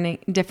different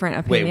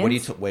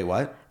opinions. Wait,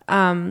 what?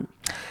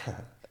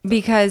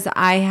 Because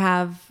I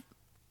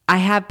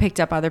have picked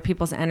up other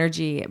people's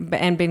energy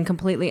and been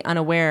completely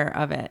unaware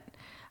of it.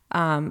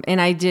 And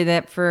I did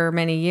it for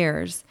many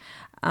years.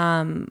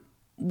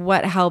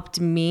 What helped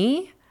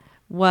me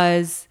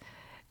was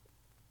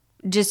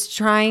just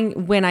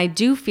trying, when I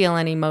do feel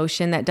an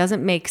emotion that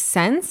doesn't make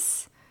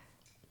sense,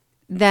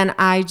 then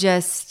I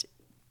just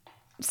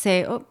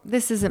say, oh,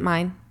 this isn't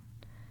mine,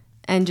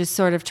 and just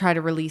sort of try to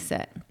release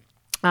it.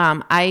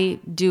 I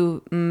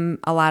do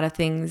a lot of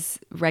things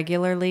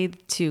regularly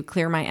to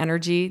clear my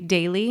energy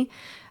daily,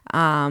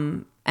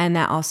 and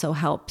that also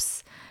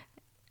helps.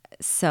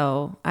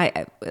 So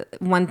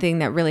one thing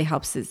that really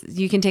helps is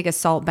you can take a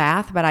salt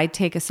bath, but I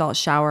take a salt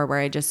shower where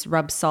I just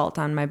rub salt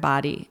on my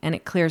body and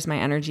it clears my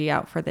energy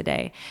out for the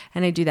day.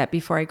 And I do that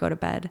before I go to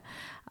bed,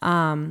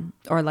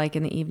 or like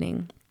in the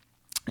evening.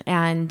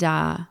 And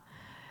that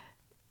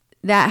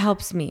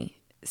helps me.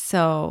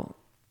 So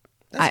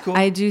That's cool.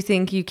 I do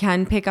think you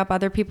can pick up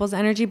other people's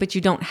energy, but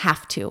you don't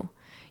have to.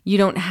 You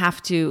don't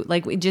have to,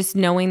 like, just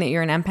knowing that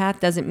you're an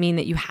empath doesn't mean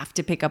that you have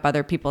to pick up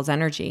other people's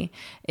energy.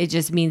 It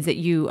just means that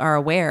you are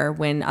aware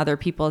when other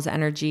people's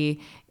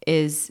energy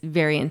is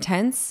very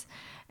intense,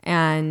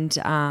 and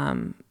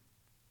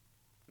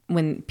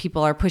when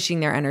people are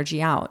pushing their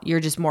energy out. You're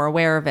just more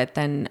aware of it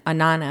than a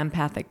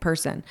non-empathic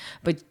person,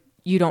 but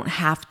you don't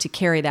have to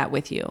carry that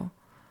with you.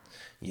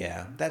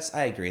 Yeah,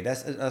 I agree.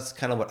 That's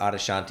kind of what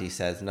Adishanti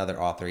says,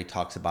 another author. He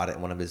talks about it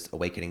in one of his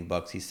awakening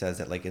books. He says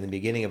that, like, in the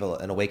beginning of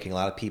an awakening, a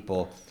lot of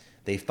people,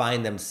 they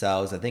find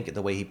themselves, I think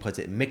the way he puts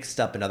it, mixed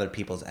up in other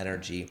people's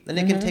energy. And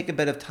it can take a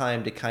bit of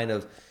time to kind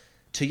of,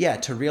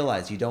 to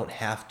realize you don't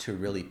have to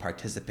really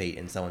participate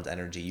in someone's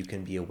energy. You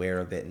can be aware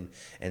of it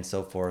and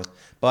so forth.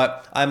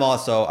 But I'm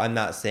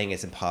not saying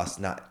it's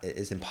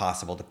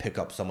impossible to pick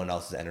up someone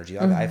else's energy.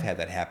 I've had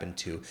that happen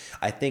too.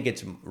 I think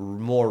it's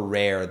more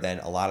rare than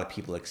a lot of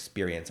people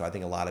experience. So I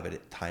think a lot of it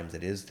at times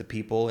it is the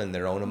people and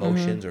their own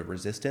emotions or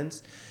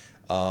resistance.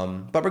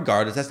 But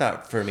regardless, that's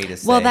not for me to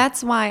say. Well,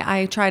 that's why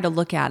I try to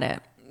look at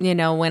it. You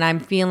know, when I'm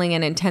feeling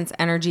an intense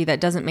energy that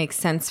doesn't make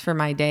sense for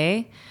my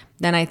day,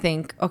 then I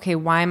think, okay,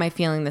 why am I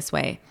feeling this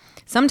way?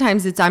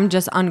 Sometimes I'm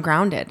just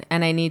ungrounded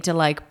and I need to,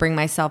 like, bring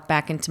myself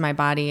back into my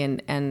body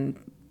and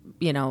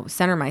you know,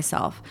 center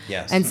myself.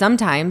 Yes. And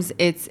sometimes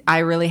I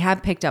really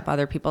have picked up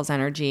other people's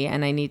energy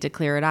and I need to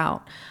clear it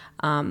out.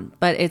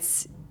 But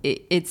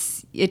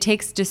it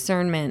takes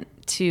discernment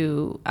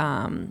to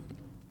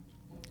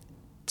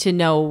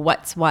know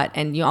what's what,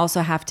 and you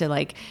also have to,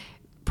 like,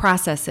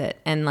 process it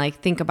and, like,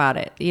 think about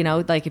it. You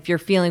know, like, if you're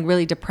feeling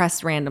really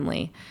depressed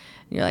randomly,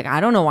 you're like, I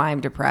don't know why I'm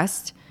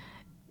depressed.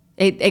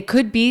 It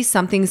could be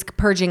something's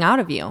purging out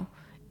of you.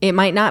 It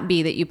might not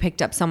be that you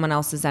picked up someone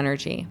else's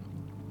energy.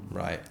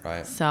 Right.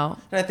 So,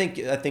 and I think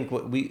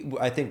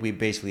we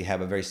basically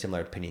have a very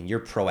similar opinion. You're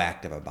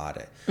proactive about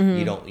it.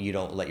 You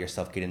don't let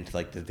yourself get into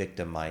like the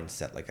victim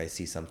mindset like I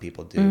see some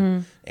people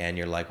do. And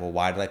you're like, well,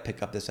 why did I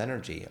pick up this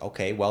energy?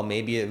 Okay, well,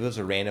 maybe it was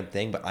a random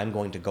thing, but I'm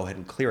going to go ahead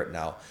and clear it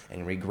now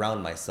and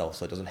reground myself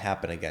so it doesn't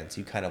happen again. So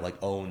you kind of like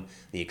own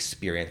the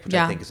experience, which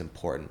I think is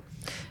important.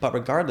 But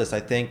regardless, I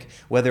think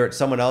whether it's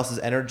someone else's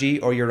energy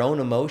or your own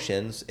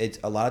emotions, it's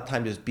a lot of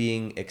times just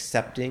being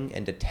accepting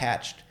and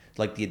detached.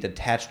 Like the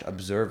detached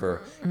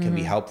observer can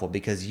be helpful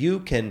because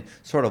you can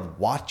sort of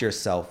watch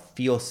yourself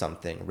feel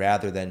something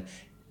rather than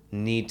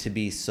need to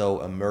be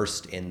so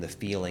immersed in the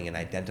feeling and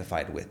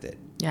identified with it.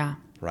 Yeah.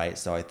 Right.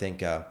 So I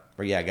think,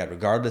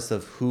 regardless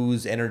of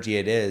whose energy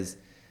it is,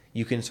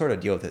 you can sort of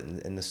deal with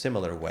it in a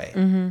similar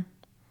way.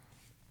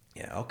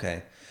 Yeah.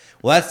 Okay.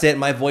 Well, that's it.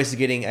 My voice is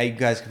getting, you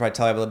guys can probably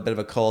tell I have a little bit of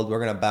a cold.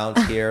 We're going to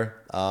bounce here.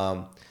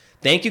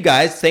 Thank you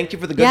guys. Thank you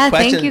for the good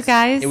questions. Thank you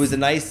guys. It was a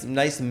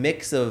nice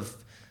mix of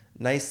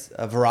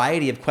a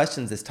variety of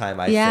questions this time.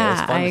 I'd say it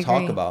was fun to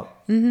talk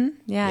about.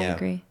 Yeah, I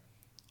agree.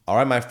 All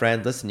right, my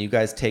friend. Listen, you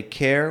guys take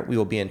care. We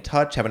will be in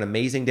touch. Have an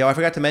amazing day. Oh, I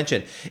forgot to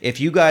mention,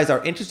 if you guys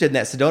are interested in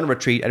that Sedona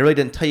retreat, I really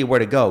didn't tell you where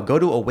to go. Go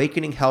to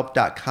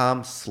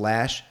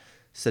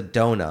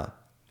awakeninghelp.com/Sedona.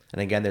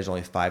 And again, there's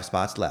only 5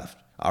 spots left.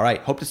 All right.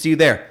 Hope to see you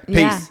there. Peace.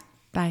 Yeah.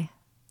 Bye.